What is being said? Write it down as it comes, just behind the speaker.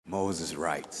Moses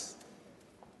writes,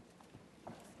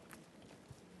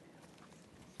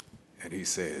 and he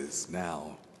says,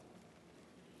 now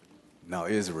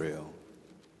Israel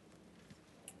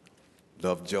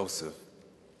loved Joseph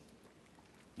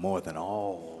more than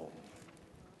all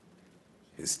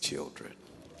his children.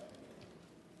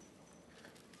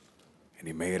 And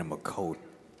he made him a coat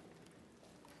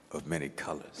of many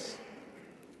colors.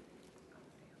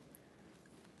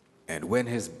 And when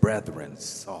his brethren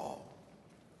saw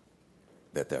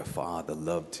that their father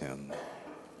loved him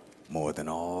more than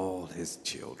all his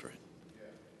children,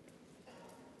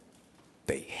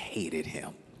 they hated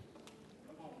him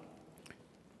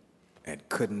and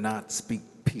could not speak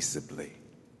peaceably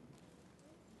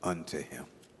unto him.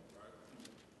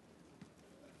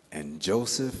 And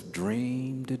Joseph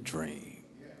dreamed a dream,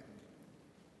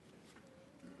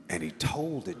 and he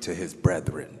told it to his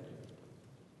brethren,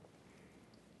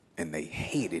 and they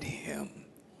hated him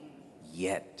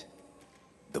yet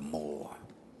the more.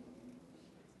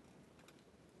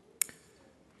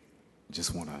 I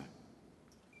just want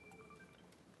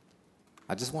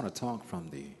to talk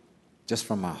from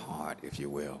my heart, if you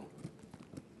will,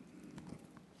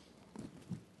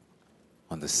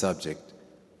 on the subject,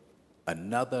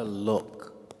 another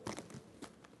look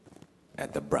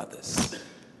at the brothers.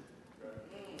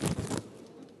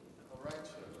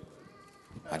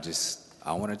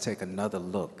 I want to take another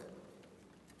look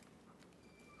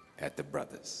at the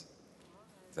brothers.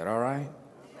 Is that all right?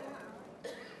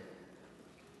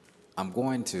 I'm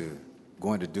going to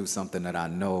do something that I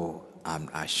know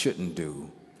I shouldn't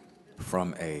do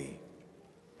from an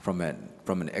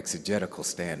exegetical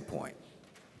standpoint,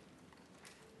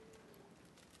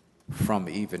 from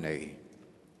a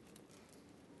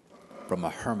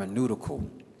hermeneutical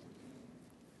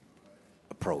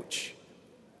approach.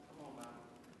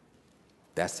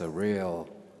 That's a real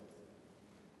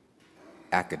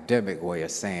academic way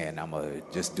of saying I'm going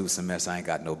to just do some mess I ain't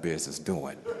got no business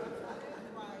doing.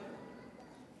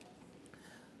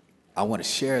 I want to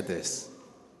share this,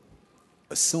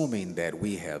 assuming that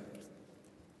we have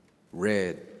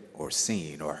read or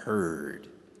seen or heard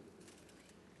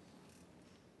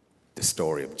the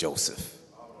story of Joseph.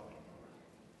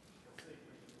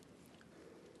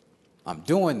 I'm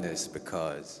doing this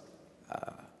because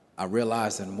I'm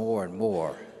realizing more and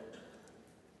more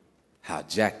how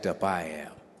jacked up I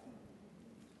am.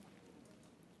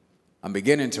 I'm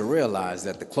beginning to realize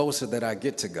that the closer that I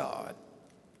get to God,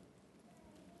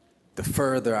 the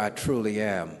further I truly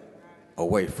am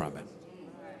away from Him.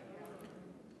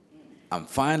 I'm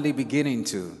finally beginning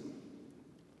to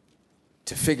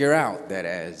figure out that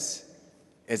as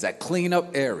I clean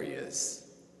up areas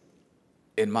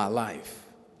in my life,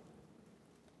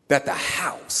 that the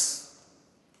house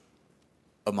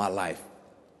of my life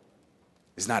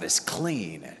is not as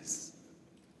clean as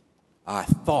I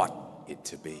thought it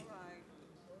to be.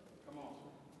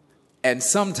 And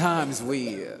sometimes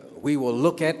we will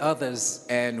look at others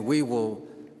and we'll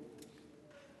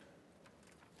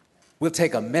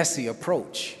take a messy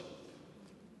approach.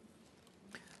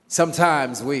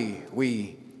 Sometimes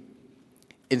we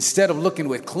instead of looking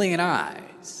with clean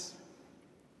eyes,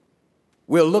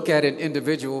 we'll look at an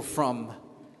individual from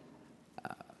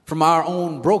our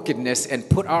own brokenness and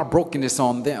put our brokenness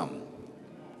on them.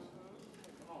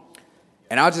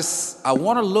 And I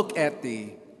want to look at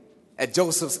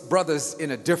Joseph's brothers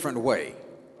in a different way,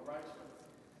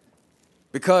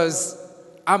 because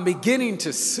I'm beginning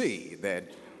to see that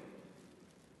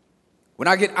when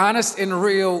I get honest and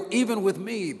real, even with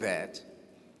me, that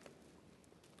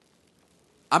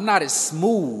I'm not as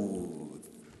smooth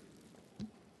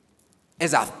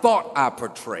as I thought I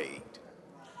portrayed.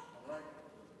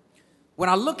 When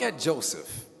I look at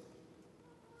Joseph,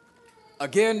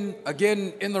 again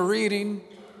in the reading,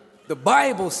 the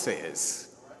Bible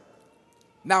says,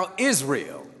 now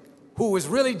Israel, who was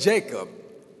really Jacob,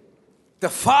 the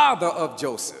father of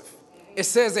Joseph, it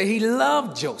says that he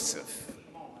loved Joseph.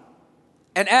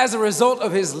 And as a result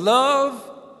of his love,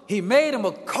 he made him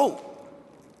a coat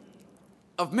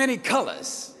of many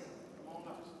colors.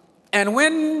 And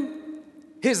when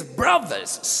his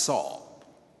brothers saw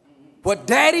what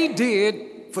Daddy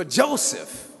did for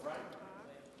Joseph,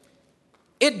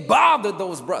 it bothered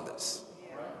those brothers.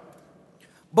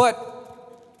 But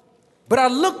I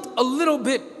looked a little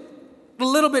bit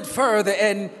further,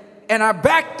 and I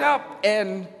backed up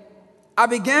and I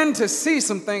began to see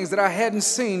some things that I hadn't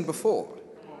seen before.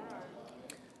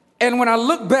 And when I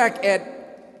look back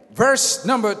at verse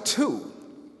number 2,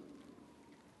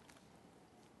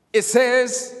 it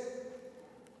says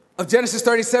of Genesis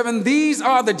 37, these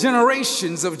are the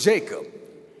generations of Jacob.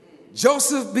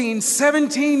 Joseph, being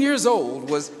 17 years old,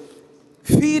 was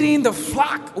feeding the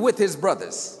flock with his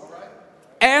brothers.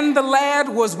 And the lad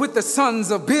was with the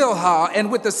sons of Bilhah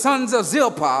and with the sons of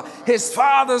Zilpah, his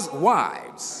father's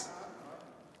wives.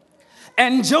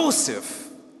 And Joseph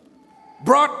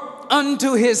brought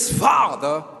unto his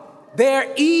father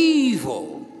their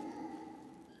evil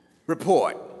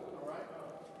report.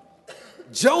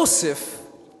 Joseph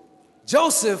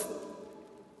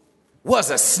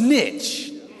was a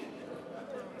snitch.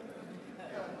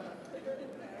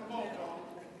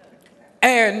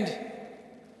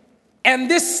 And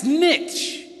this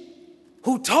snitch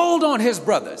who told on his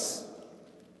brothers,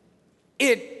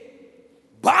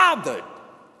 it bothered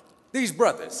these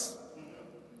brothers.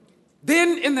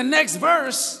 Then in the next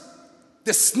verse,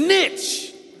 the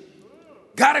snitch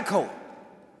got a coat.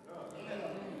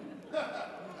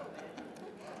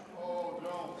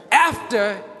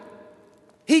 After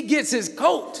he gets his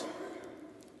coat,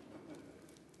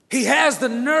 he has the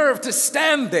nerve to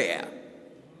stand there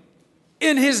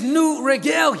in his new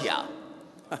regalia.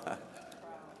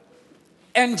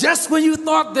 And just when you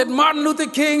thought that Martin Luther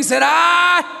King said,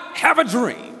 "I have a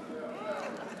dream,"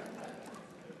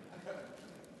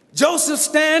 Joseph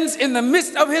stands in the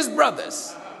midst of his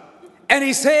brothers and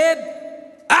he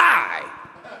said, "I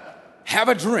have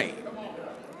a dream."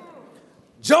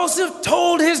 Joseph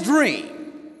told his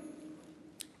dream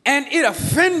and it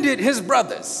offended his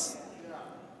brothers.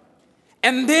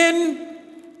 And then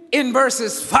in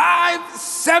verses 5,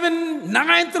 7,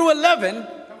 9 through 11,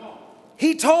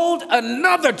 he told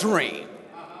another dream.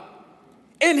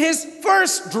 In his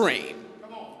first dream,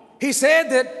 he said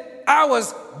that I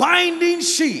was binding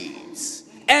sheaves,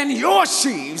 and your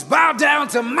sheaves bowed down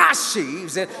to my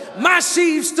sheaves, and my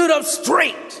sheaves stood up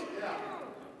straight.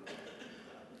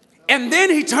 And then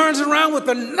he turns around with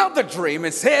another dream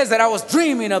and says that I was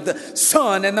dreaming of the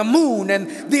sun and the moon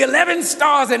and the 11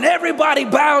 stars, and everybody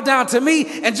bowed down to me.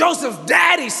 And Joseph's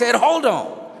daddy said, "Hold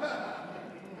on.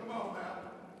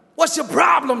 What's your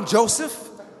problem, Joseph?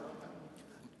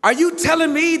 Are you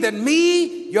telling me that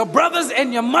me, your brothers,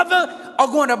 and your mother are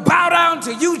going to bow down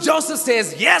to you?" Joseph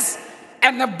says, "Yes."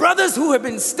 And the brothers who have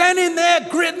been standing there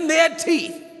gritting their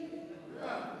teeth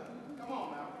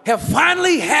have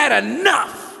finally had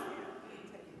enough.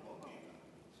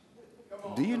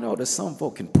 Do you know that some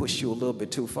folk can push you a little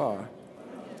bit too far?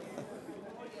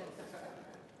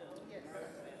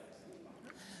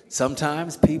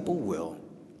 Sometimes people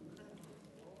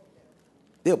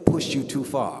they'll push you too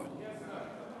far.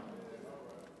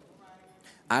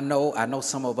 I know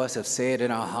some of us have said in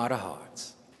our heart of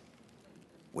hearts,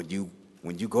 when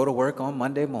you go to work on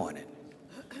Monday morning,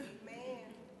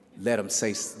 let them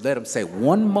say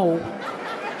one more.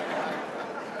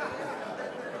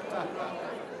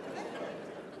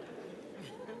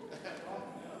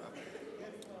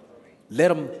 Let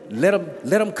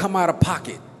them come out of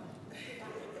pocket.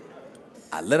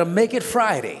 I let them make it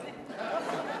Friday.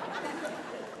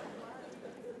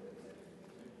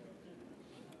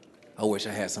 I wish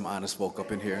I had some honest folk up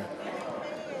in here.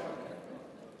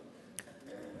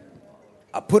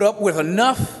 I put up with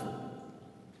enough.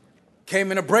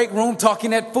 Came in the break room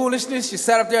talking that foolishness. You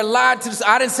sat up there, lied to us.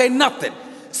 I didn't say nothing.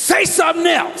 Say something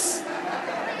else.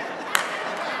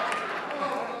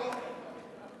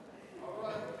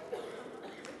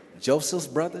 Joseph's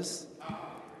brothers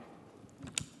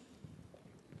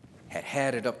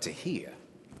had it up to here.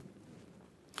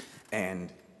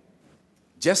 And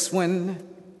just when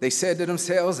they said to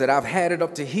themselves that I've had it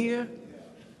up to here,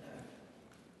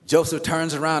 Joseph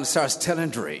turns around and starts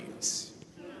telling dreams.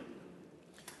 You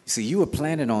see, you were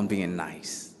planning on being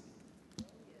nice,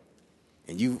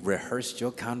 and you rehearsed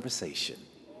your conversation.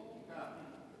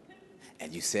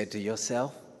 And you said to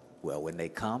yourself, well, when they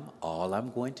come, all I'm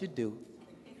going to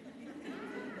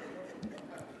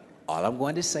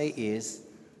say is,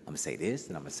 I'm going to say this,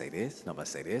 and I'm going to say this, and I'm going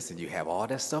to say this, and you have all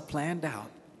that stuff planned out.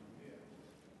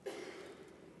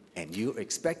 And you're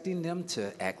expecting them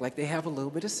to act like they have a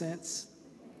little bit of sense.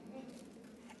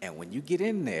 And when you get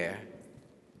in there,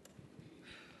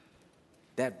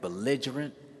 that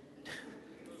belligerent,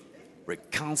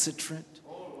 recalcitrant,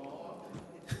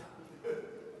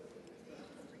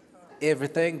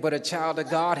 everything but a child of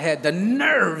God had the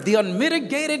nerve, the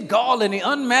unmitigated gall, and the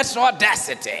unmatched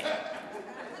audacity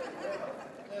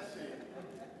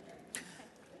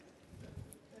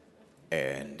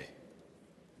and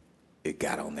it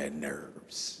got on their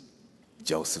nerves.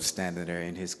 Joseph standing there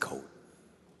in his coat.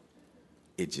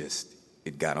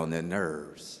 It got on their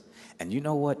nerves. And you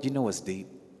know what? You know what's deep?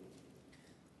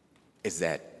 Is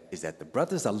that the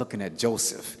brothers are looking at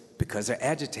Joseph because they're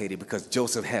agitated because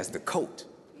Joseph has the coat.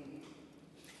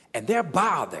 And they're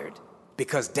bothered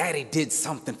because daddy did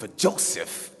something for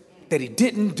Joseph that he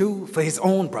didn't do for his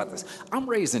own brothers. I'm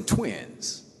raising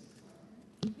twins.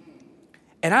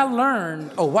 And I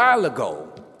learned a while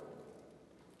ago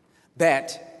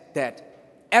that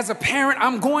as a parent,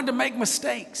 I'm going to make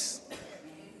mistakes.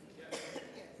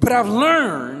 But I've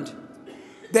learned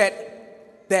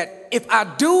that if I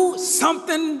do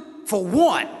something for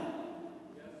one,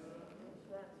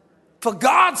 for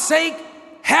God's sake,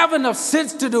 have enough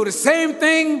sense to do the same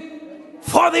thing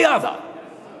for the other.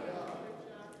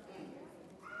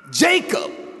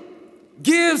 Jacob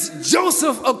gives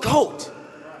Joseph a coat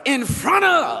in front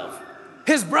of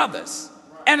his brothers,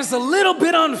 and it's a little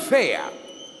bit unfair.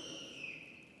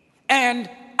 And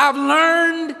I've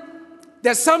learned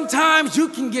that sometimes you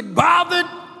can get bothered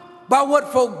by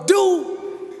what folk do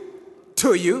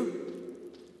to you,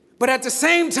 but at the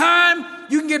same time,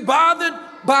 you can get bothered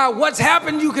by what's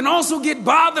happened. You can also get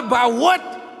bothered by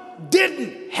what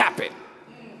didn't happen.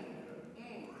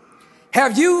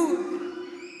 Have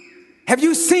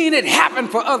you seen it happen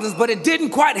for others, but it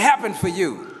didn't quite happen for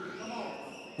you?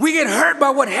 We get hurt by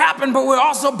what happened, but we're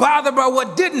also bothered by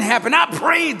what didn't happen. I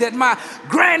prayed that my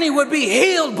granny would be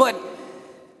healed, but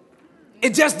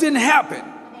it just didn't happen.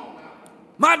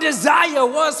 My desire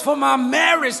was for my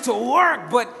marriage to work,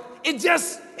 but it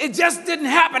just didn't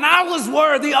happen. I was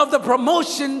worthy of the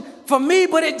promotion for me,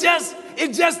 but it just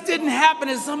didn't happen.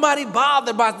 Is somebody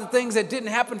bothered by the things that didn't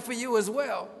happen for you as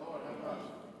well?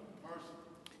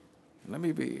 Let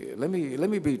me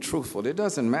be truthful. It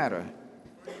doesn't matter.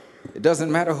 It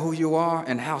doesn't matter who you are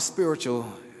and how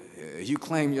spiritual you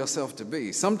claim yourself to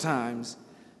be. Sometimes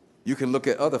you can look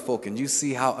at other folk and you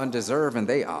see how undeserving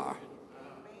they are.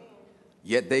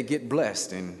 Yet they get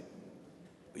blessed and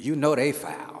you know they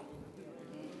foul.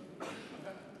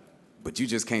 But you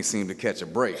just can't seem to catch a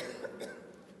break.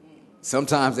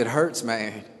 Sometimes it hurts,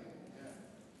 man.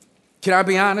 Can I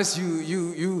be honest?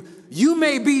 You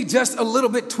may be just a little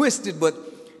bit twisted, but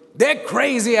they're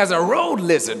crazy as a road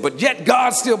lizard, but yet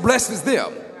God still blesses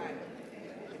them.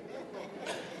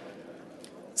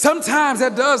 Sometimes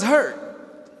that does hurt.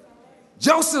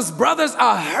 Joseph's brothers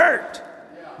are hurt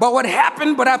by what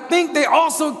happened, but I think they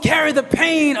also carry the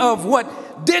pain of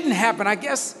what didn't happen. I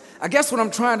guess what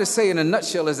I'm trying to say in a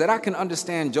nutshell is that I can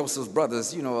understand Joseph's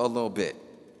brothers, a little bit.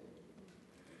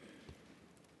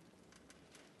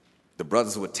 The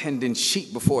brothers were tending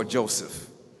sheep before Joseph.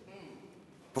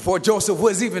 Before Joseph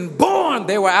was even born,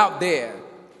 they were out there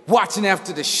watching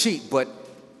after the sheep, but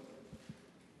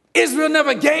Israel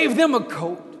never gave them a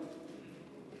coat.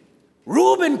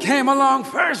 Reuben came along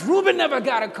first. Reuben never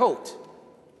got a coat.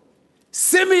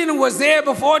 Simeon was there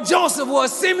before Joseph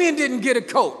was. Simeon didn't get a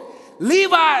coat.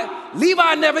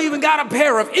 Levi never even got a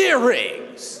pair of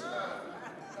earrings.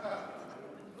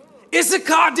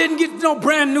 Issachar didn't get no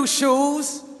brand new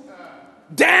shoes.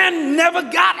 Dan never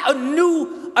got a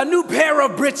new pair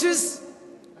of breeches.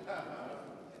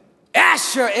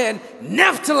 Asher and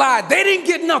Naphtali, they didn't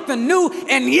get nothing new,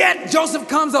 and yet Joseph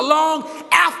comes along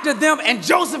after them, and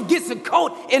Joseph gets a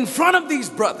coat in front of these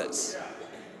brothers.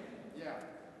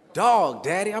 Dog,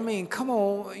 Daddy, I mean, come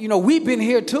on, we've been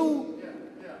here too.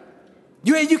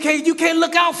 You can't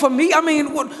look out for me. I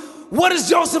mean, what has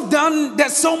Joseph done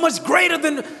that's so much greater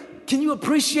than? Can you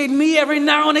appreciate me every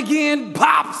now and again,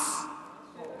 Pops?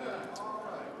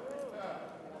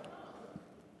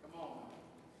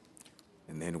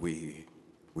 And then we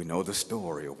know the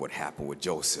story of what happened with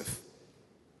Joseph.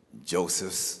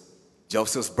 Joseph's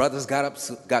brothers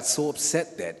got so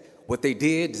upset that what they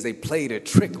did is they played a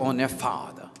trick on their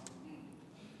father.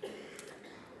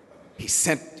 He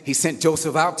sent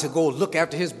Joseph out to go look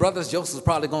after his brothers. Joseph's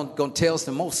probably going to tell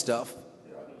some more stuff.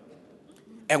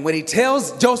 And when he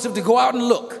tells Joseph to go out and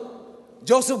look,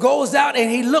 Joseph goes out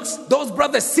and he looks. Those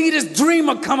brothers see this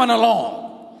dreamer coming along.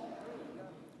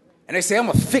 And they say, I'm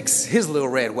going to fix his little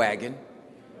red wagon.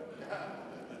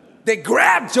 They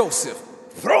grab Joseph,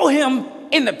 throw him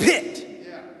in the pit.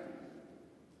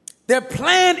 Their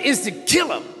plan is to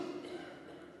kill him.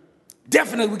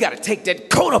 Definitely, we got to take that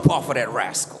coat up off of that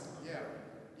rascal.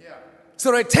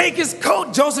 So they take his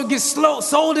coat. Joseph gets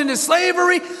sold into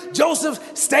slavery.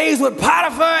 Joseph stays with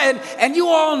Potiphar. And you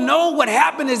all know what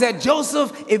happened is that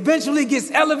Joseph eventually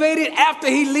gets elevated after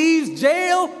he leaves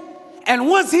jail. And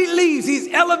once he leaves,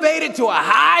 he's elevated to a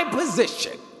high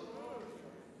position.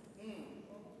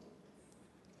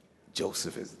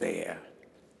 Joseph is there.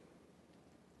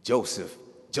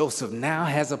 Joseph now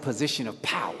has a position of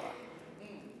power.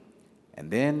 And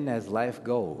then as life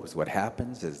goes, what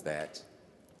happens is that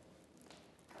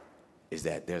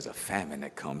there's a famine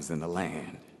that comes in the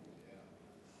land.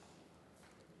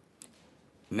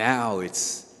 Now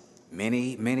it's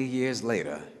many, many years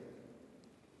later,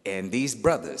 and these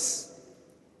brothers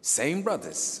Same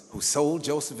brothers who sold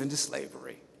Joseph into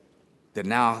slavery, they're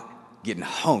now getting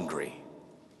hungry.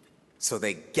 So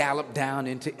they gallop down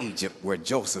into Egypt where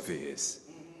Joseph is.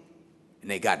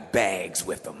 And they got bags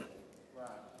with them.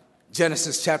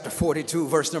 Genesis chapter 42,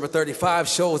 verse number 35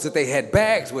 shows that they had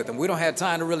bags with them. We don't have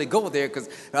time to really go there because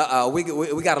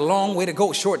we got a long way to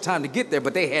go, short time to get there,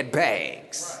 but they had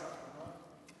bags.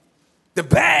 The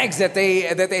bags that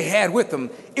they had with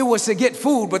them, it was to get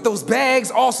food, but those bags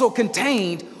also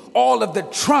contained all of the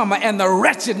trauma and the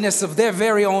wretchedness of their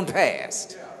very own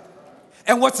past.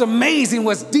 And what's amazing,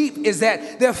 what's deep, is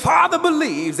that their father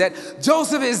believes that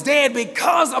Joseph is dead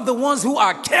because of the ones who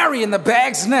are carrying the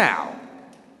bags now.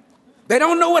 They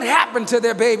don't know what happened to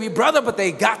their baby brother, but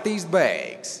they got these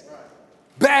bags.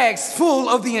 Bags full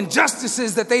of the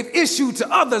injustices that they've issued to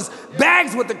others.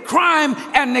 Bags with the crime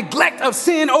and neglect of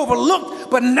sin overlooked.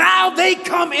 But now they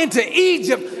come into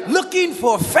Egypt looking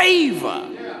for favor.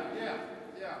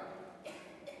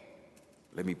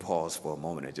 Let me pause for a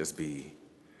moment and just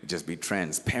be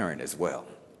transparent as well.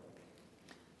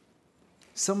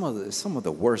 Some of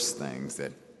the worst things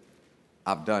that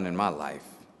I've done in my life,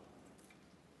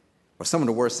 or some of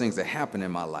the worst things that happened in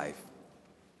my life,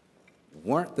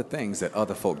 weren't the things that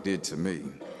other folk did to me.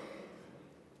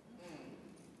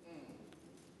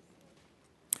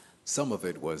 Some of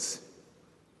it was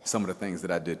some of the things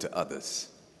that I did to others.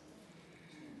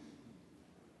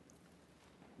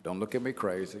 Don't look at me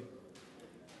crazy.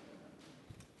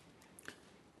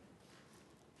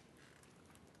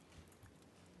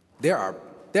 There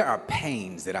are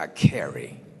pains that I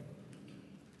carry.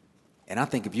 And I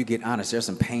think if you get honest, there's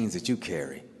some pains that you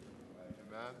carry.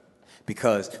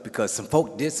 Because some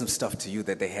folk did some stuff to you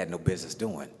that they had no business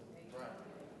doing.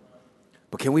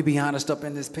 But can we be honest up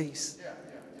in this piece?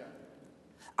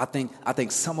 I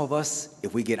think some of us,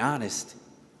 if we get honest,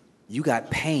 you got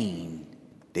pain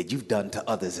that you've done to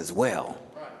others as well.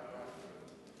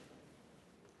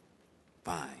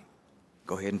 Fine.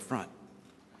 Go ahead in front.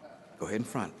 Go ahead in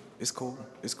front. It's cool.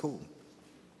 It's cool.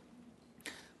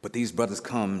 But these brothers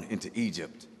come into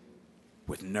Egypt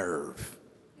with nerve.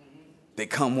 They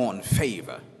come wanting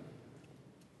favor.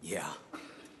 Yeah.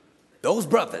 Those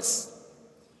brothers,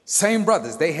 same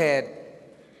brothers, they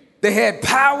had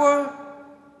power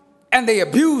and they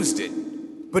abused it.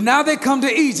 But now they come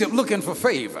to Egypt looking for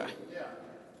favor.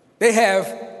 They have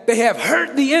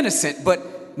hurt the innocent,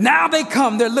 but now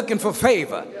they're looking for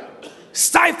favor.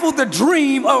 Stifled the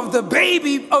dream of the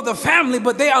baby of the family,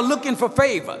 but they are looking for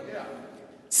favor.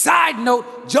 Side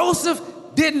note, Joseph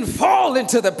didn't fall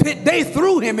into the pit. They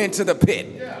threw him into the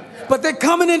pit. But they're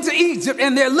coming into Egypt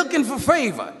and they're looking for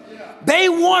favor. They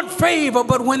want favor,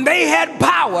 but when they had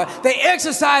power, they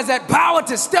exercised that power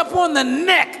to step on the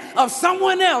neck of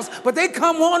someone else, but they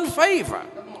come on favor.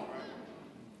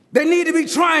 They need to be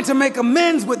trying to make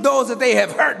amends with those that they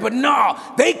have hurt, but no,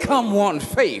 they come on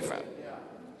favor.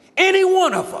 Any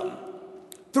one of them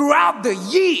throughout the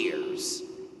years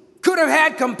could have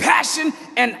had compassion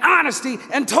and honesty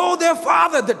and told their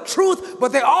father the truth,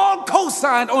 but they all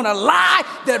co-signed on a lie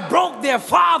that broke their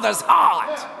father's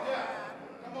heart.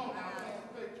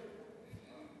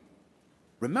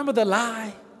 Remember the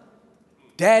lie?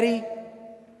 Daddy,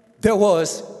 there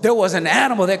was an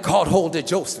animal that caught hold of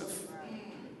Joseph.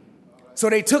 So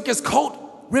they took his coat,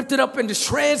 ripped it up into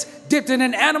shreds, dipped it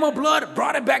in animal blood,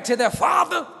 brought it back to their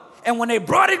father. And when they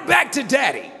brought it back to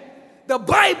Daddy, the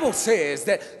Bible says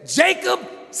that Jacob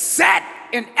sat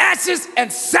in ashes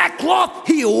and sackcloth.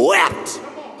 He wept.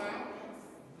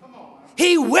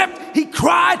 He wept, he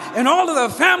cried, and all of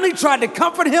the family tried to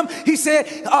comfort him. He said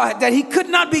that he could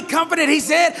not be comforted. He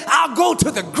said, I'll go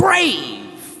to the grave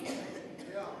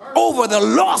over the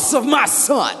loss of my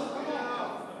son.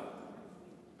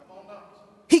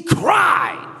 He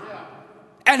cried,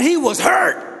 and he was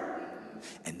hurt.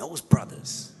 And those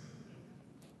brothers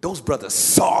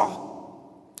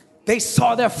they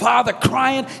saw their father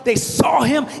crying. They saw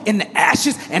him in the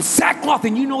ashes and sackcloth,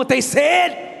 and you know what they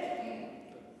said?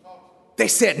 They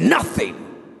said nothing.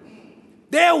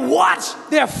 They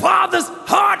watched their father's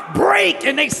heart break,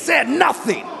 and they said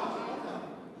nothing.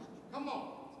 Come on.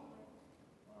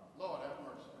 Lord have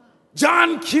mercy.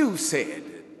 John Q said,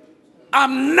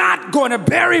 I'm not going to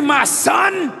bury my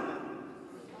son.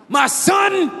 My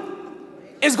son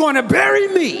is going to bury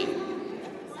me.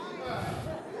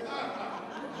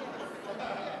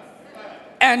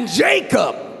 And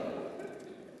Jacob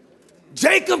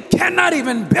cannot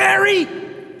even bury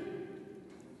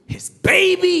his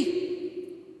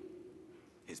baby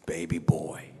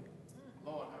boy.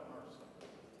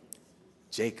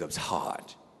 Jacob's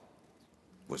heart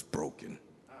was broken.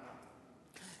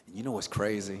 And you know what's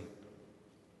crazy?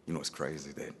 You know what's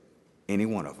crazy? That any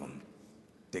one of them,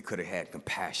 they could have had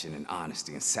compassion and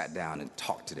honesty and sat down and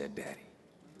talked to their daddy?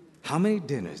 How many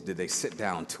dinners did they sit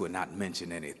down to and not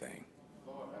mention anything?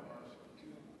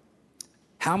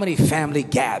 How many family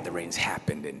gatherings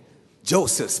happened and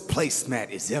Joseph's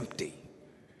placemat is empty?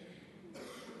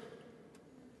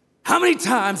 How many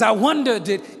times, I wonder,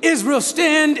 did Israel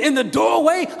stand in the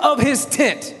doorway of his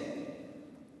tent?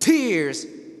 Tears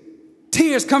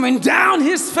coming down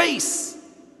his face.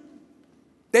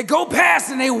 They go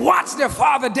past and they watch their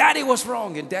father. Daddy, what's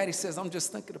wrong? And daddy says, I'm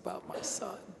just thinking about my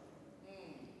son.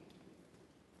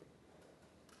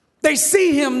 They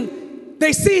see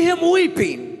him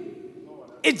weeping.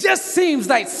 It just seems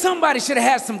like somebody should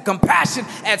have had some compassion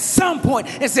at some point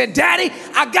and said, Daddy,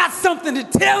 I got something to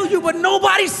tell you, but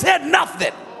nobody said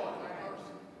nothing.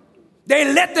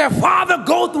 They let their father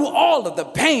go through all of the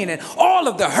pain and all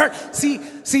of the hurt.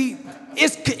 See,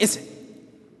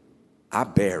 I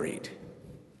buried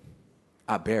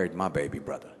my baby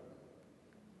brother.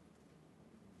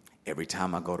 Every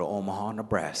time I go to Omaha,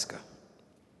 Nebraska,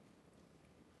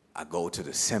 I go to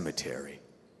the cemetery.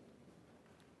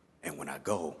 And when I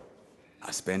go,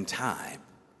 I spend time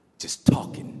just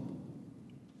talking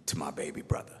to my baby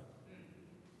brother.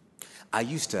 I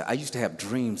used to have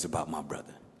dreams about my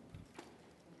brother.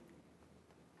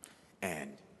 And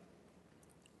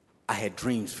I had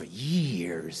dreams for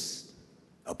years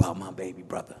about my baby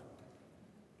brother.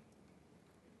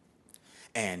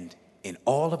 And in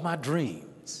all of my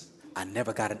dreams, I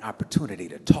never got an opportunity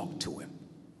to talk to him.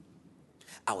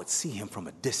 I would see him from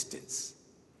a distance,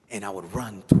 and I would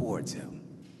run towards him.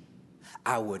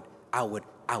 I would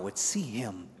see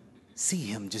him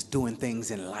just doing things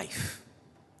in life.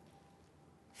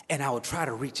 And I would try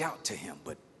to reach out to him,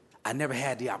 but I never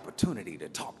had the opportunity to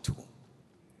talk to him.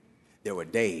 There were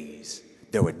days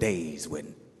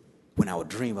when I would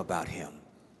dream about him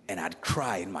and I'd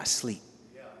cry in my sleep.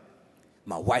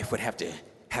 My wife would have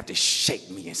to shake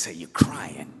me and say, "You're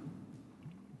crying."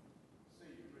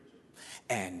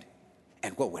 And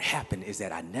what would happen is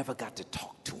that I never got to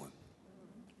talk to him.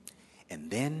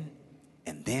 And then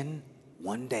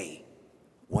one day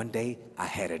I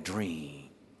had a dream.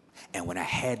 And when I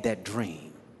had that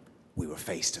dream, we were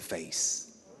face to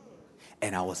face.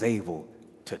 And I was able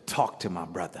to talk to my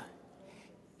brother.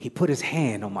 He put his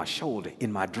hand on my shoulder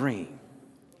in my dream.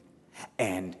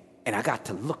 And I got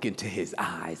to look into his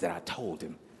eyes, and I told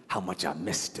him how much I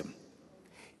missed him.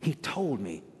 He told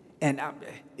me, and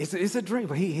it's a dream,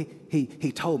 but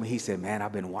he told me, he said, "Man,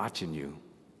 I've been watching you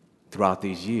throughout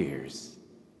these years."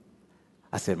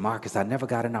 I said, "Marcus, I never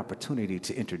got an opportunity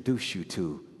to introduce you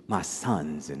to my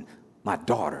sons and my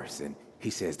daughters." And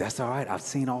he says, "That's all right. I've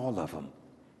seen all of them.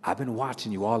 I've been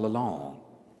watching you all along.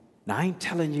 Now, I ain't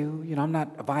telling you, I'm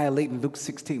not violating Luke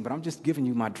 16, but I'm just giving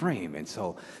you my dream." And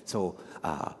so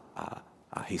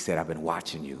he said, "I've been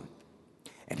watching you."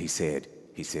 And he said,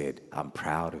 "I'm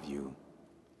proud of you."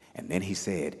 And then he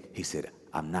said,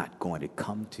 "I'm not going to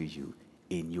come to you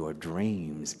in your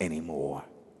dreams anymore."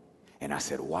 And I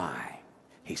said, "Why?"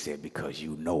 He said, "Because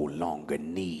you no longer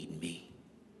need me."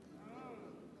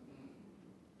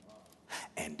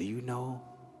 And do you know,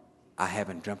 I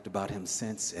haven't dreamt about him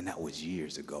since, and that was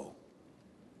years ago.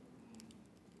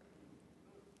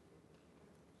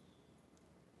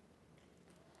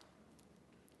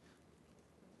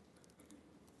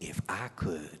 If I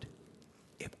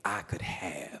could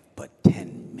have but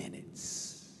 10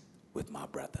 minutes with my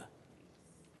brother,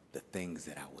 the things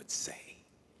that I would say.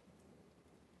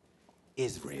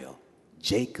 Israel,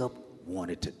 Jacob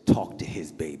wanted to talk to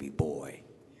his baby boy,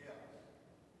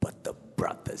 but the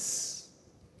brothers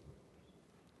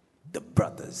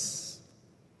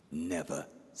never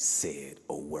said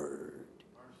a word.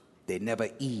 They never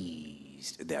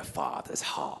eased their father's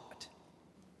heart.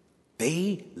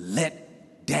 They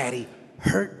let daddy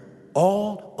hurt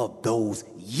all of those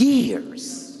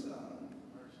years.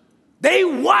 They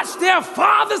watched their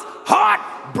father's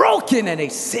heart broken and they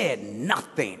said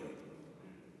nothing.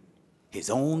 His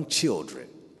own children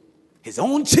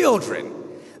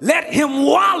let him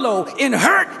wallow in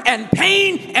hurt and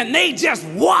pain, and they just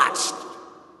watched.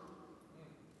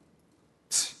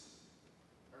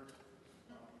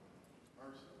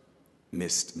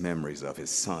 Missed memories of his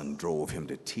son drove him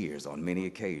to tears on many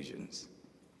occasions.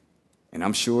 And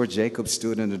I'm sure Jacob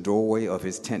stood in the doorway of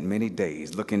his tent many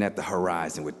days, looking at the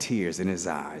horizon with tears in his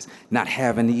eyes, not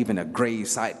having even a grave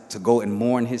site to go and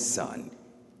mourn his son.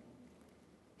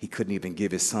 He couldn't even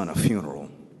give his son a funeral.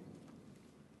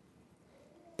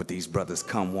 But these brothers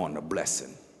come wanting a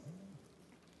blessing.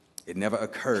 It never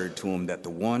occurred to him that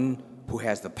the one who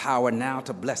has the power now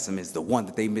to bless him is the one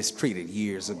that they mistreated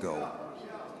years ago.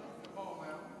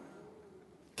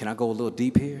 Can I go a little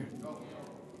deep here?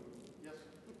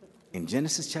 In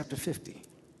Genesis chapter 50,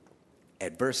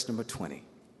 at verse number 20.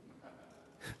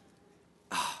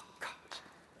 Oh, gosh.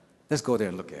 Let's go there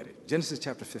and look at it. Genesis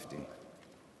chapter 50,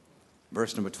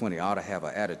 verse number 20. I ought to have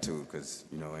an attitude because,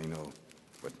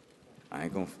 but I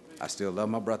still love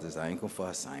my brothers. I ain't going to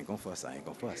fuss.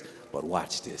 But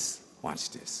watch this.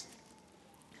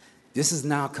 This is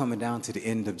now coming down to the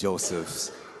end of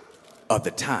Joseph's, of the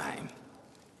time.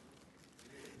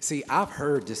 See, I've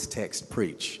heard this text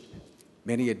preached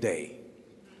many a day.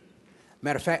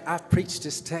 Matter of fact, I've preached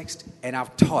this text and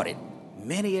I've taught it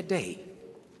many a day.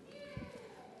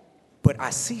 But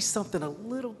I see something a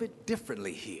little bit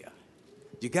differently here.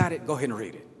 You got it? Go ahead and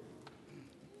read it.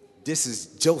 This is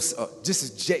Joseph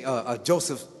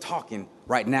talking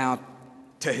right now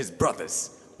to his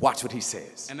brothers. Watch what he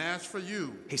says. And as for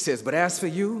you, he says, but as for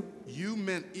you, you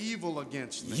meant evil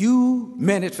against me. You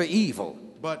meant it for evil.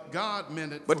 But God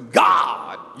meant it for good. But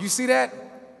God, you see that?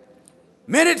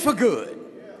 Meant it for good.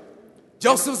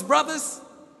 Joseph's brothers,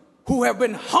 who have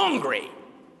been hungry,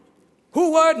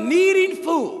 who were needing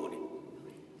food,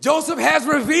 Joseph has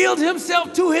revealed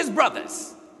himself to his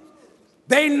brothers.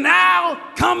 They now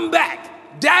come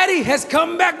back. Daddy has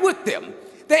come back with them.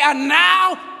 They are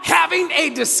now having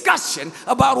a discussion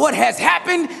about what has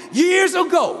happened years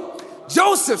ago.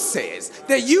 Joseph says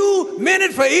that you meant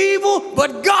it for evil,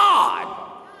 but God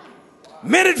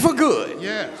meant it for good.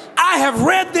 Yes. I have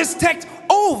read this text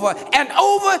over and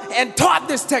taught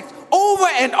this text over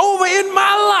and over in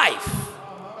my life.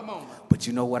 Come on. But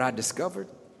you know what I discovered?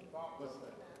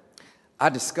 I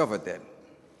discovered that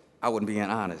I wasn't being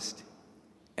honest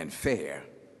and fair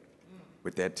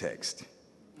with that text.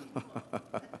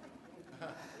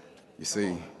 You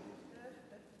see,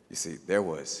 there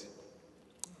was,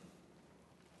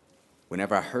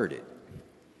 whenever I heard it,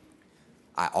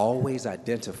 I always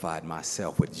identified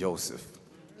myself with Joseph.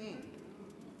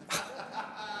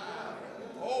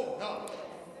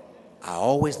 I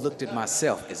always looked at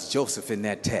myself as Joseph in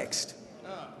that text.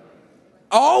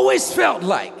 I always felt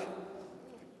like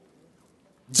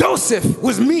Joseph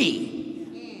was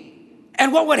me.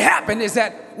 And what would happen is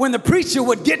that when the preacher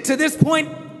would get to this point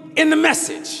in the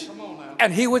message,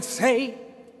 and he would say,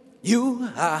 you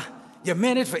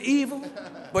meant it for evil,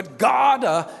 but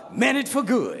God meant it for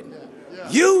good.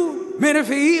 You meant it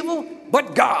for evil,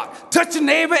 but God. Touch your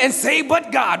neighbor and say,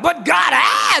 but God. But God,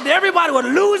 everybody would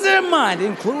lose their mind,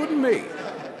 including me.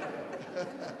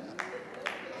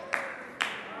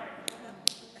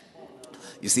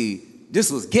 You see,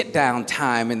 this was get down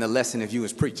time in the lesson if you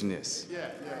was preaching this.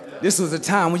 This was a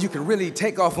time when you could really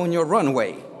take off on your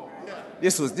runway.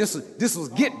 This was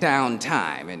get down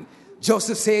time. And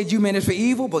Joseph said, you meant it for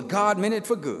evil, but God meant it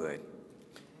for good.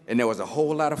 And there was a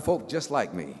whole lot of folk just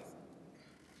like me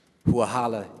who will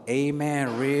holler,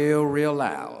 amen, real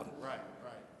loud. Right.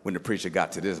 When the preacher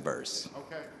got to this verse.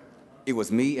 Okay. It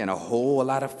was me and a whole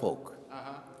lot of folk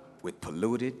with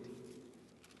polluted,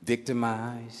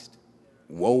 victimized,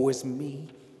 woe is me,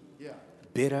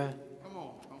 bitter, Come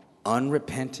on.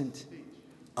 unrepentant,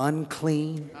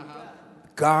 unclean,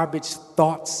 garbage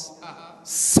thoughts,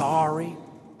 sorry,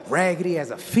 raggedy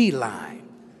as a feline,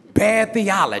 bad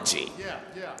theology. Yeah.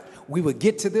 We would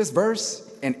get to this verse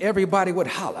and everybody would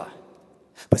holler.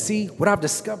 But see, what I've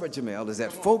discovered, Jamel, is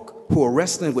that folk who are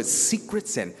wrestling with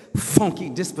secrets and funky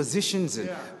dispositions and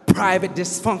private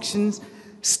dysfunctions,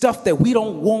 stuff that we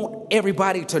don't want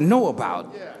everybody to know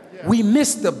about, we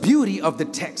miss the beauty of the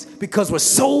text because we're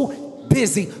so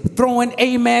busy throwing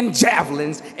amen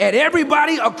javelins at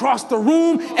everybody across the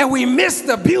room, and we miss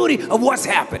the beauty of what's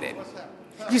happening.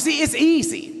 You see, it's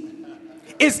easy.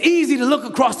 It's easy to look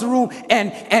across the room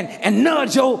and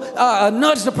nudge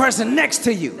the person next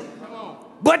to you.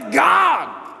 But God,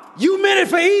 you meant it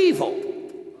for evil.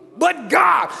 But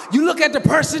God, you look at the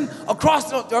person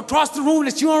across the room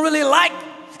that you don't really like,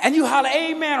 and you holler,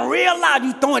 amen, real loud.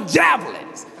 You throwing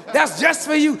javelins. That's just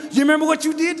for you. You remember what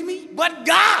you did to me? But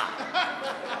God.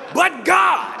 We're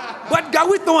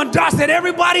throwing darts at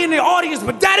everybody in the audience,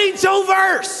 but that ain't your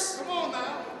verse. Come on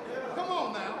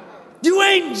now. You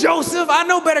ain't Joseph. I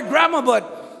know better grammar, but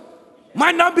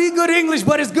might not be good English,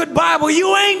 but it's good Bible.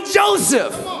 You ain't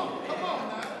Joseph. Come on now.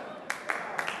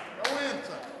 Go in,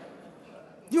 sir.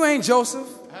 You ain't Joseph.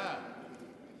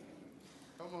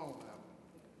 Come on now.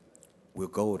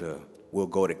 We'll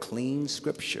go to clean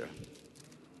scripture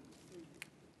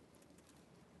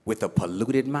with a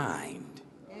polluted mind,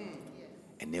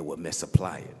 and then we'll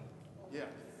misapply it.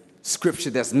 Scripture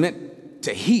that's meant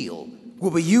to heal will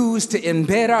be used to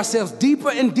embed ourselves deeper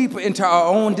and deeper into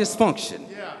our own dysfunction.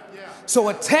 So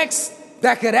a text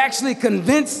that could actually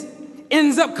convince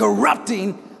ends up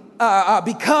corrupting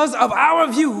because of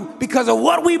our view, because of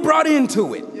what we brought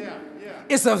into it.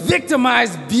 It's a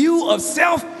victimized view of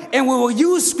self, and we will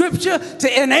use scripture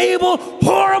to enable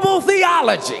horrible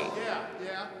theology.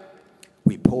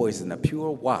 We poison the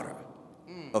pure water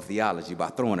of theology by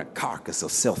throwing a carcass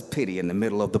of self-pity in the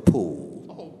middle of the pool.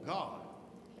 Oh, God.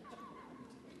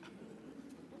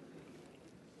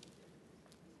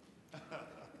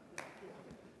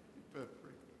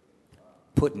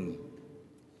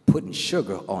 Putting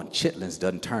sugar on chitlins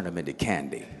doesn't turn them into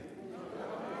candy.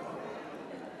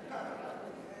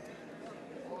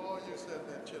 Oh, you said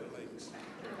that, chitlins.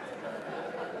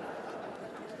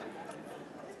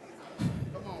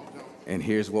 Come on, Joe. And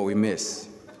here's what we miss.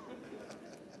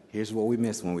 Here's what we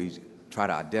miss when we try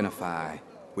to identify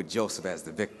with Joseph as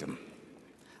the victim.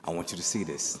 I want you to see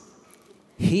this.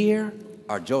 Here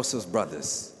are Joseph's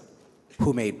brothers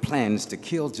who made plans to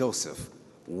kill Joseph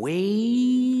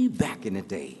way back in the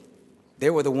day. They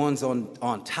were the ones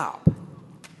on top.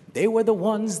 They were the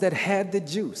ones that had the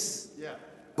juice.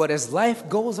 But as life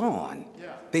goes on,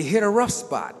 they hit a rough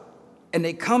spot, and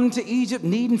they come to Egypt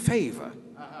needing favor,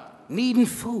 needing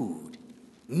food,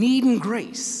 needing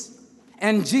grace.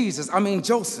 And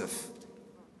Joseph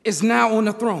is now on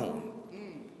the throne.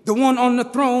 The one on the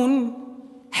throne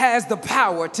has the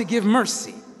power to give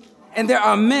mercy. And there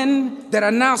are men that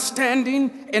are now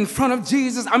standing in front of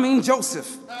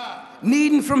Joseph,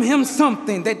 needing from him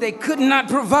something that they could not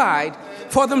provide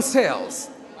for themselves.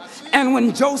 And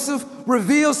when Joseph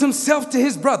reveals himself to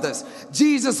his brothers,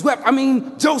 Joseph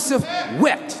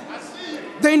wept.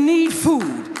 They need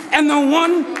food. And the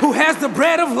one who has the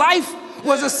bread of life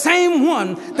was the same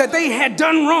one that they had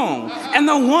done wrong. And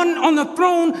the one on the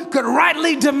throne could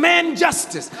rightly demand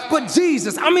justice. But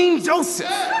Joseph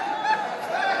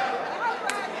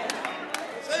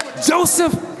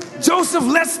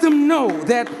lets them know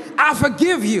that I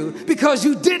forgive you because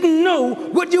you didn't know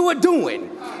what you were doing.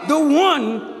 The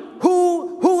one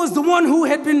who was the one who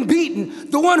had been beaten,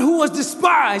 the one who was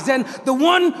despised, and the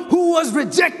one who was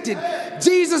rejected.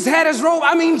 Jesus had his robe.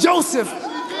 Joseph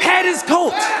had his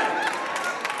coat.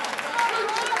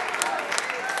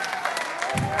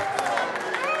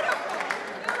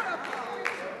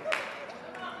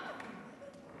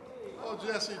 Oh,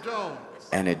 Jesse Jones.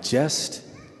 And it just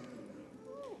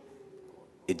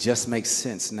makes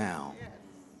sense now.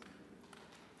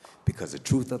 Because the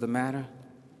truth of the matter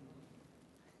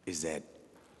is that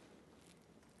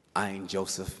I ain't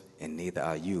Joseph and neither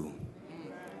are you.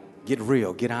 Get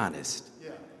real, get honest.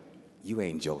 You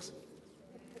ain't Joseph.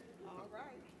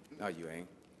 No, you ain't.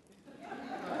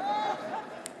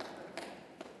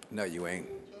 No, you ain't.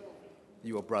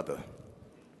 You a brother.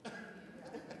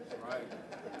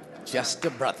 Just a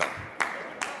brother.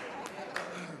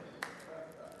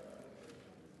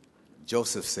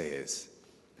 Joseph says,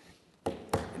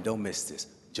 and don't miss this,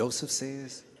 Joseph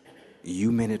says,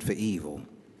 you meant it for evil,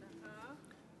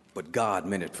 but God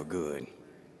meant it for good.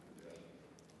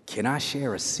 Can I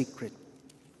share a secret?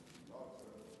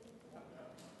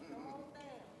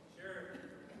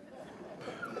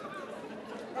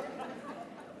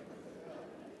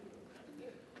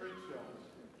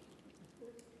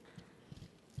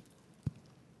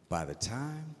 By the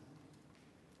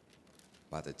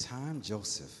time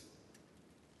Joseph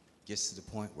gets to the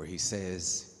point where he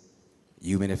says,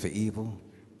 you meant it for evil,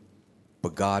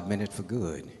 but God meant it for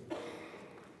good,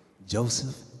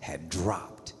 Joseph had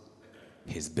dropped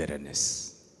his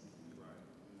bitterness.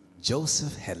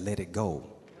 Joseph had let it go.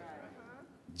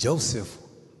 Joseph,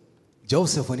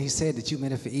 when he said that you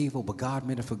meant it for evil, but God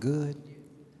meant it for good,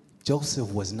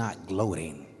 Joseph was not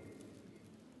gloating.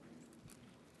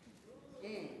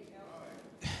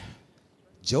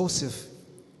 Joseph,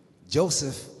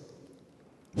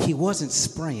 he wasn't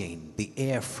spraying the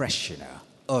air freshener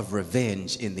of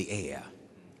revenge in the air.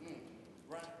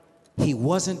 He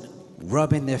wasn't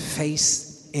rubbing their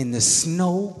face in the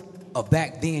snow of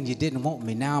back then you didn't want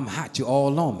me, now I'm hot, you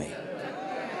all on me.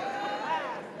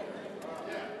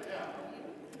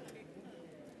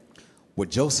 What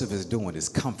Joseph is doing is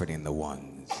comforting the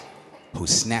ones who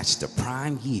snatched the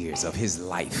prime years of his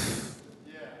life.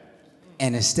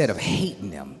 And instead of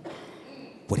hating them,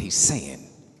 what he's saying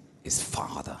is,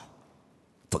 Father,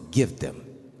 forgive them,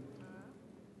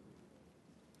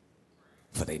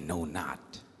 for they know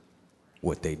not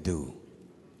what they do.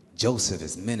 Joseph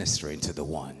is ministering to the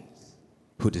ones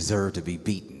who deserve to be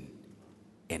beaten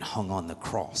and hung on the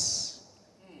cross.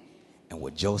 And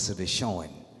what Joseph is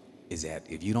showing is that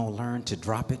if you don't learn to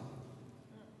drop it,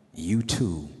 you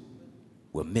too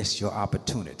will miss your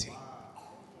opportunity.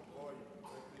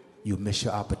 You miss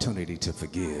your opportunity to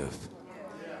forgive.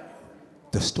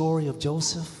 The story of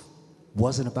Joseph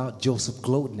wasn't about Joseph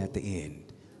gloating at the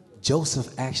end. Joseph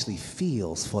actually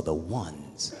feels for the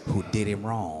ones who did him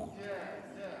wrong.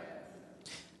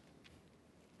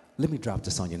 Let me drop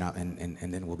this on you now,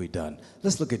 and then we'll be done.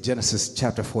 Let's look at Genesis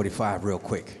chapter 45 real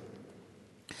quick.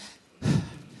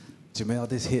 Jamel,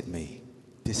 this hit me.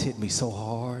 This hit me so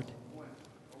hard.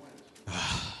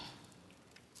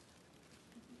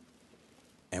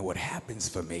 And what happens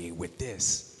for me with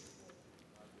this,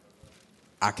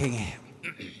 I can't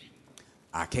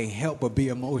help but be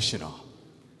emotional,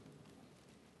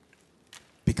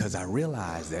 because I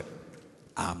realize that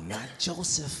I'm not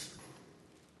Joseph.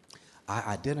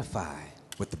 I identify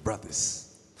with the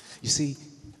brothers. You see,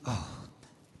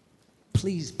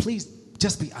 please,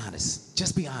 just be honest.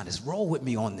 Just be honest. Roll with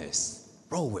me on this.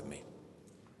 Roll with me.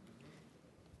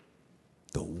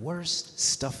 The worst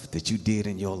stuff that you did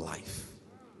in your life,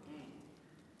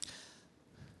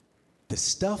 the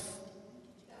stuff,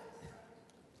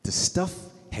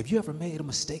 have you ever made a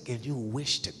mistake and you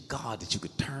wish to God that you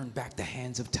could turn back the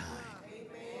hands of time?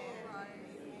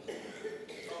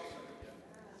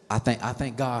 I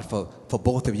thank God for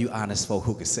both of you honest folk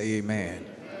who could say amen.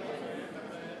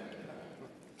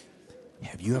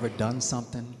 Have you ever done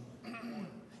something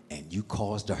and you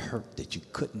caused a hurt that you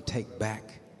couldn't take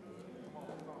back?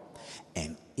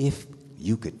 And if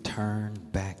you could turn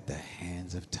back the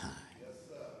hands of time,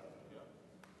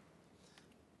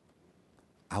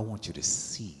 I want you to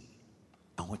see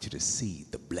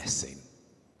the blessing.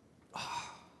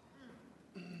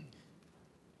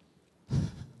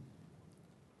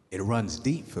 It runs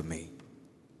deep for me.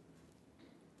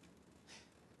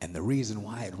 And the reason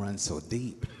why it runs so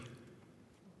deep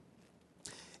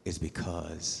is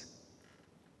because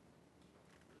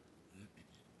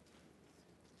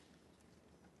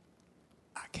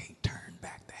I can't turn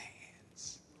back the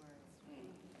hands.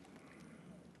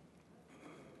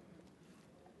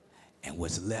 And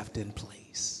what's left in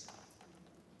place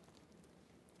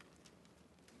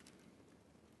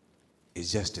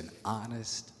is just an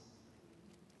honest,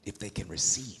 if they can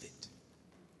receive it,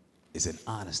 is an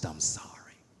honest, I'm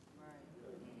sorry.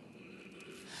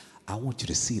 I want you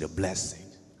to see the blessing.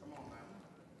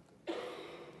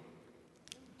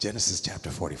 Genesis chapter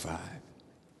 45,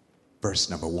 verse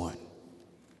number 1.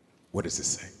 What does it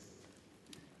say?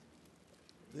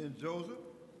 Then Joseph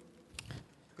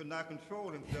could not control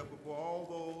himself before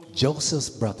all those.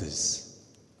 Joseph's brothers,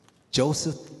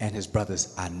 Joseph and his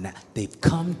brothers are not, they've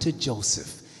come to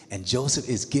Joseph, and Joseph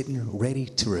is getting ready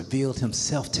to reveal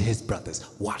himself to his brothers.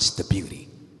 Watch the beauty.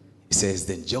 It says,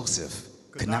 then Joseph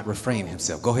could not refrain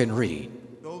himself. Go ahead and read.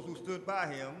 Those who stood by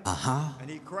him, and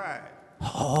he cried.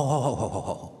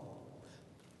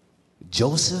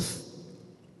 Joseph,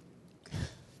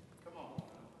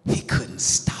 he couldn't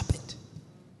stop it.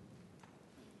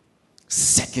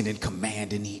 Second in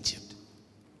command in Egypt.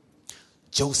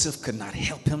 Joseph could not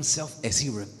help himself as he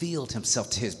revealed himself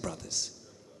to his brothers.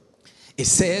 It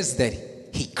says that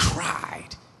he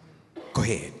cried. Go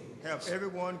ahead. Have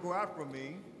everyone go out from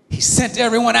me. He sent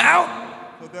everyone out.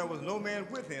 So there was no man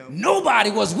with him.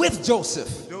 Nobody was with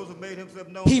Joseph. Joseph made himself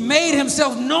known. He made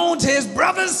himself known to his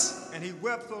brothers. And he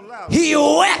wept so loud. He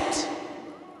wept.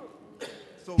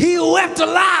 He wept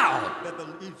aloud. That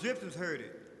the Egyptians heard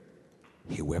it.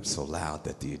 He wept so loud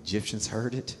that the Egyptians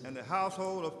heard it. And the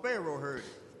household of Pharaoh heard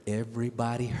it.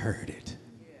 Everybody heard it.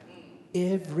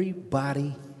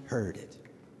 Everybody heard it.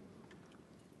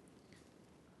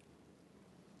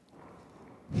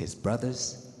 His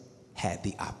brothers had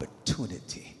the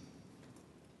opportunity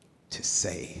to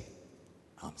say,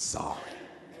 I'm sorry.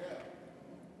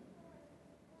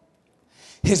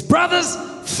 His brothers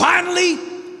finally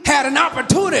had an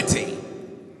opportunity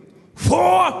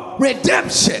for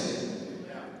redemption.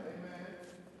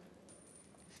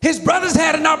 His brothers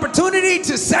had an opportunity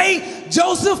to say,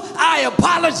 Joseph, I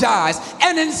apologize.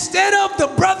 And instead of the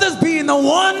brothers being the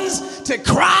ones to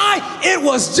cry, it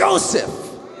was Joseph.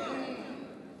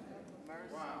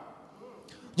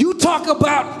 You talk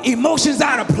about emotions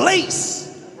out of place.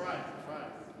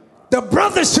 The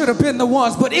brothers should have been the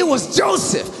ones, but it was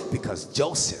Joseph. Because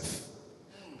Joseph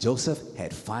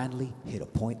had finally hit a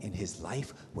point in his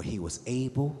life where he was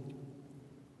able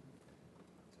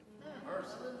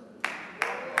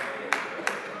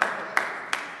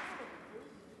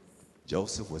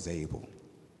Joseph was able.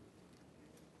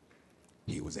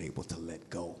 He was able to let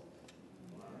go.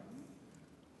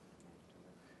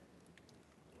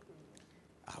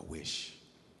 I wish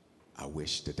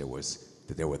that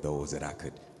there were those that I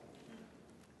could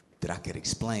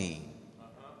explain.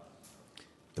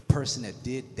 The person that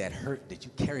did that hurt that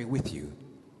you carry with you,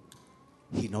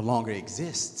 he no longer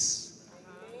exists.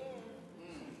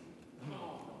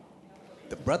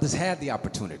 The brothers had the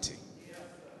opportunity.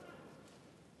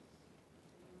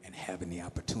 And having the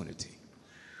opportunity,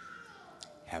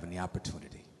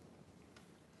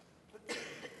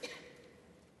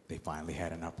 they finally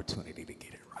had an opportunity to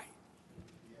get it right.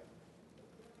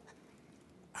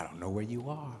 I don't know where you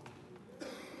are.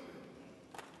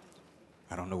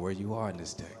 I don't know where you are in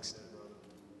this text.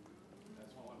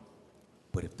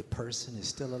 But if the person is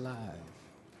still alive,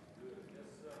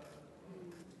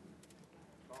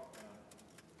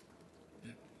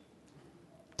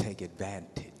 take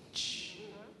advantage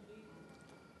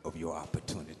of your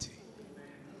opportunity.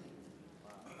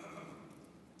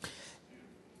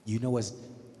 You know,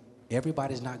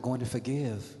 everybody's not going to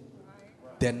forgive.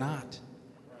 They're not.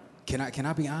 Can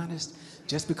I be honest?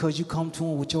 Just because you come to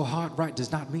them with your heart right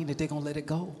does not mean that they're going to let it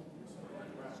go.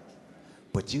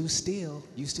 But you still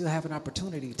have an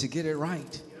opportunity to get it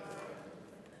right.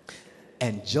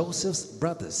 And Joseph's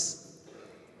brothers,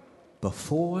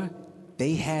 before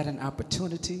they had an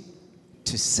opportunity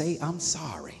to say, I'm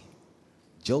sorry,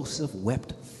 Joseph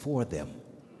wept for them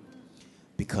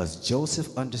because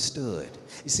Joseph understood.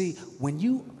 You see, when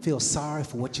you feel sorry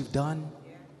for what you've done,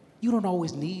 you don't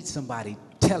always need somebody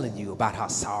telling you about how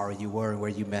sorry you were and where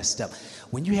you messed up.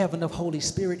 When you have enough Holy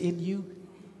Spirit in you,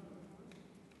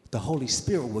 the Holy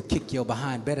Spirit will kick your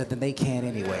behind better than they can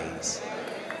anyways.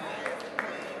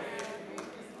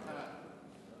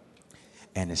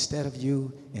 And instead of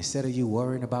you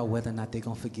worrying about whether or not they're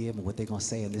going to forgive and what they're going to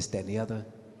say and this, that, and the other,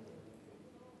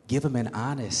 give them an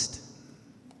honest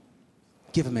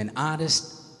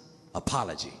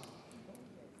apology.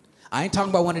 I ain't talking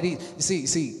about one of these. You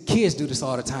see, kids do this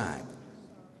all the time.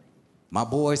 My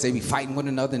boys, they be fighting one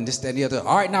another and this, that, and the other.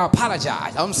 All right, now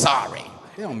apologize. I'm sorry.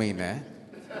 They don't mean that.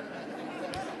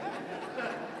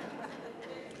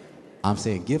 I'm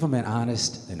saying give them an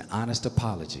honest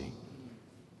apology.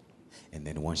 And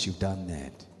then once you've done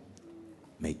that,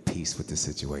 make peace with the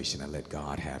situation and let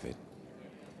God have it.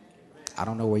 I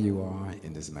don't know where you are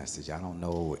in this message. I don't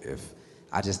know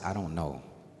I don't know.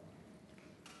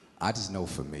 I just know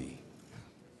for me.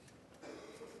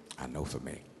 I know for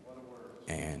me.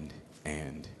 And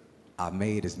I've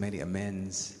made as many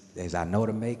amends as I know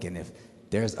to make, and if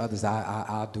there's others,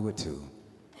 I'll do it too.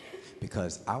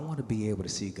 Because I want to be able to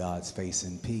see God's face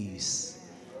in peace.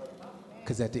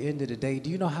 Because at the end of the day,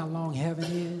 do you know how long heaven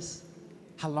is?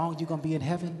 How long you're going to be in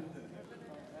heaven?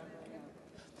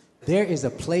 There is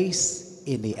a place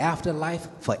in the afterlife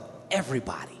for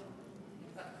everybody.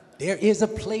 There is a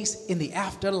place in the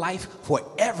afterlife for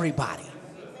everybody.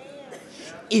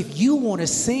 If you want to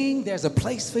sing, there's a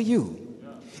place for you.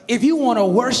 If you want to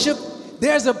worship,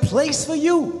 there's a place for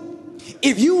you.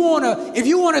 If you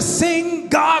want to sing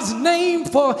God's name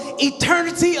for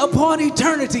eternity upon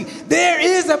eternity, there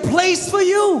is a place for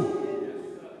you.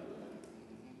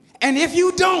 And if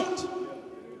you don't,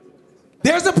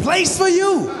 there's a place for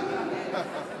you.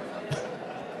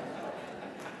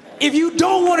 If you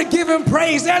don't want to give him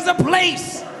praise, there's a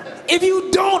place. If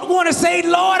you don't want to say,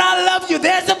 Lord, I love you,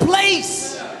 there's a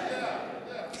place.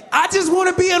 I just want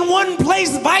to be in one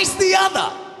place, vice the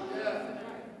other.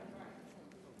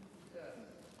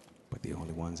 But the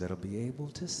only ones that'll be able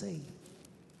to say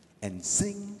and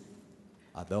sing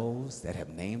are those that have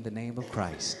named the name of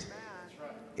Christ.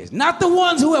 It's not the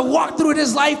ones who have walked through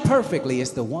this life perfectly.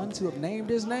 It's the ones who have named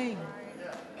his name.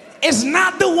 It's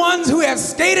not the ones who have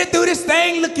skated through this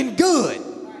thing looking good.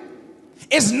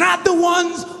 It's not the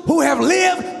ones who have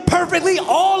lived perfectly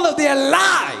all of their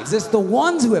lives. It's the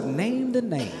ones who have named the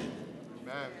name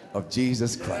of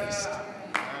Jesus Christ.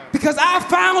 Because I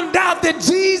found out that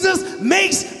Jesus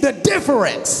makes the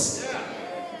difference.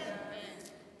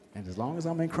 And as long as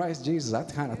I'm in Christ Jesus, I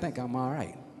kind of think I'm all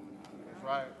right. That's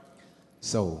right.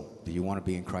 So, do you want to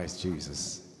be in Christ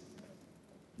Jesus?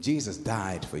 Jesus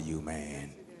died for you,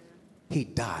 man. He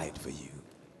died for you.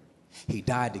 He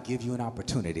died to give you an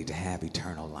opportunity to have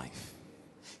eternal life.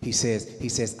 He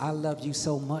says, I love you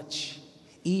so much.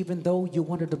 Even though you're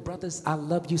one of the brothers, I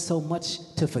love you so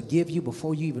much to forgive you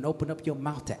before you even open up your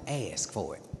mouth to ask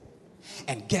for it.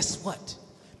 And guess what?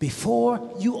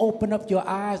 Before you open up your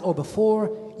eyes or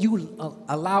before you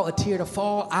allow a tear to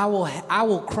fall, I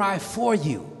will cry for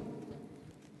you.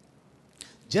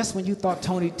 Just when you thought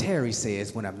Tony Terry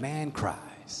says, when a man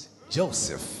cries,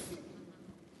 Joseph.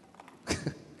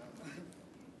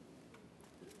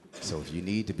 So if you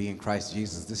need to be in Christ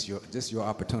Jesus, this is your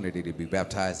opportunity to be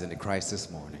baptized into Christ this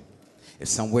morning. If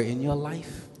somewhere in your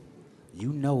life,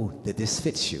 you know that this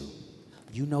fits you.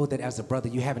 You know that as a brother,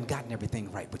 you haven't gotten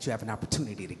everything right, but you have an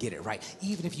opportunity to get it right.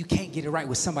 Even if you can't get it right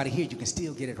with somebody here, you can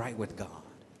still get it right with God.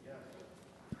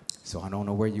 So I don't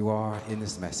know where you are in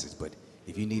this message, but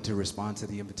If you need to respond to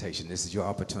the invitation, this is your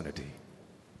opportunity.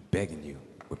 Begging you,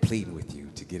 we're pleading with you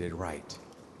to get it right.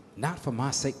 Not for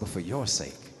my sake, but for your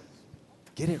sake.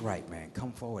 Get it right, man.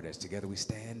 Come forward as together we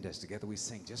stand, as together we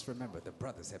sing. Just remember, the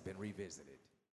brothers have been revisited.